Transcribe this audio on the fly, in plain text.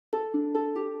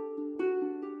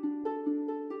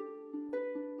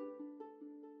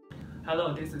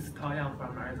Hello, this is Yang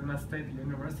from Arizona State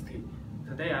University.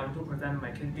 Today I want to present my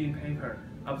KDD paper,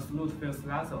 Absolute Fused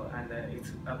Lasso and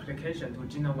its application to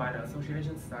Genome-Wide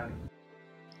Association Studies.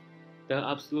 The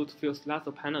Absolute Fused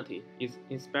Lasso penalty is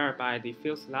inspired by the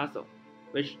Fused Lasso,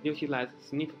 which utilizes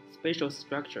spatial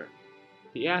structure.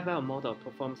 The AFL model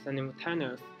performs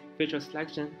simultaneous feature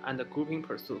selection and grouping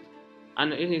pursuit,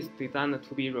 and it is designed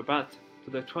to be robust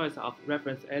to the choice of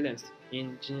reference aliens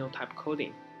in genotype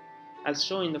coding. As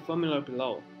shown in the formula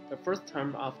below, the first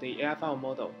term of the AFL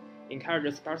model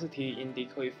encourages sparsity in the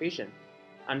coefficient,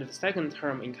 and the second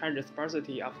term encourages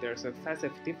sparsity of their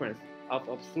successive difference of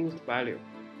absolute value.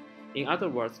 In other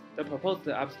words, the proposed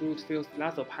absolute fused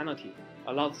lasso penalty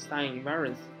allows sign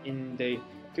invariance in the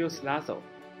fused lasso.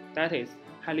 That is,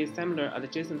 highly similar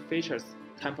adjacent features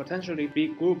can potentially be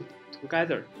grouped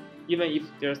together, even if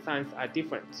their signs are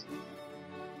different.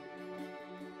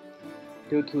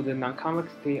 Due to the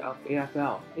non-convexity of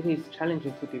AFL, it is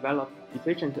challenging to develop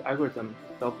efficient algorithms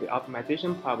to solve the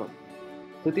optimization problem.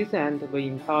 To this end, we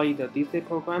employ the DC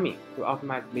programming to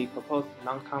optimize the proposed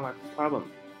non-convex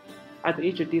problem. At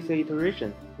each DC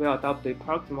iteration, we adopt the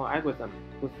proximal algorithm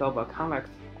to solve a convex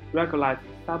regularized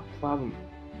subproblem.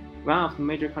 One of the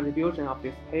major contributions of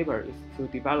this paper is to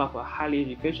develop a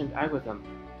highly efficient algorithm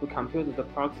to compute the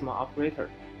proximal operator.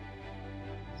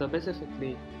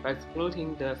 Specifically, by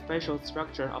exploiting the spatial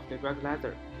structure of the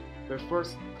regularizer, we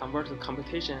first convert the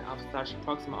computation of such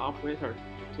proximal operator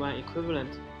to an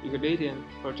equivalent Euclidean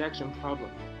projection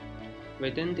problem. We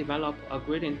then develop a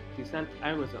gradient descent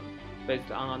algorithm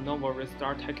based on a novel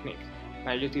restart technique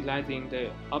by utilizing the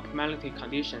optimality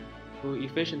condition to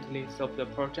efficiently solve the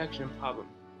projection problem.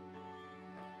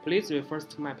 Please refer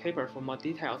to my paper for more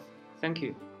details. Thank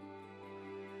you.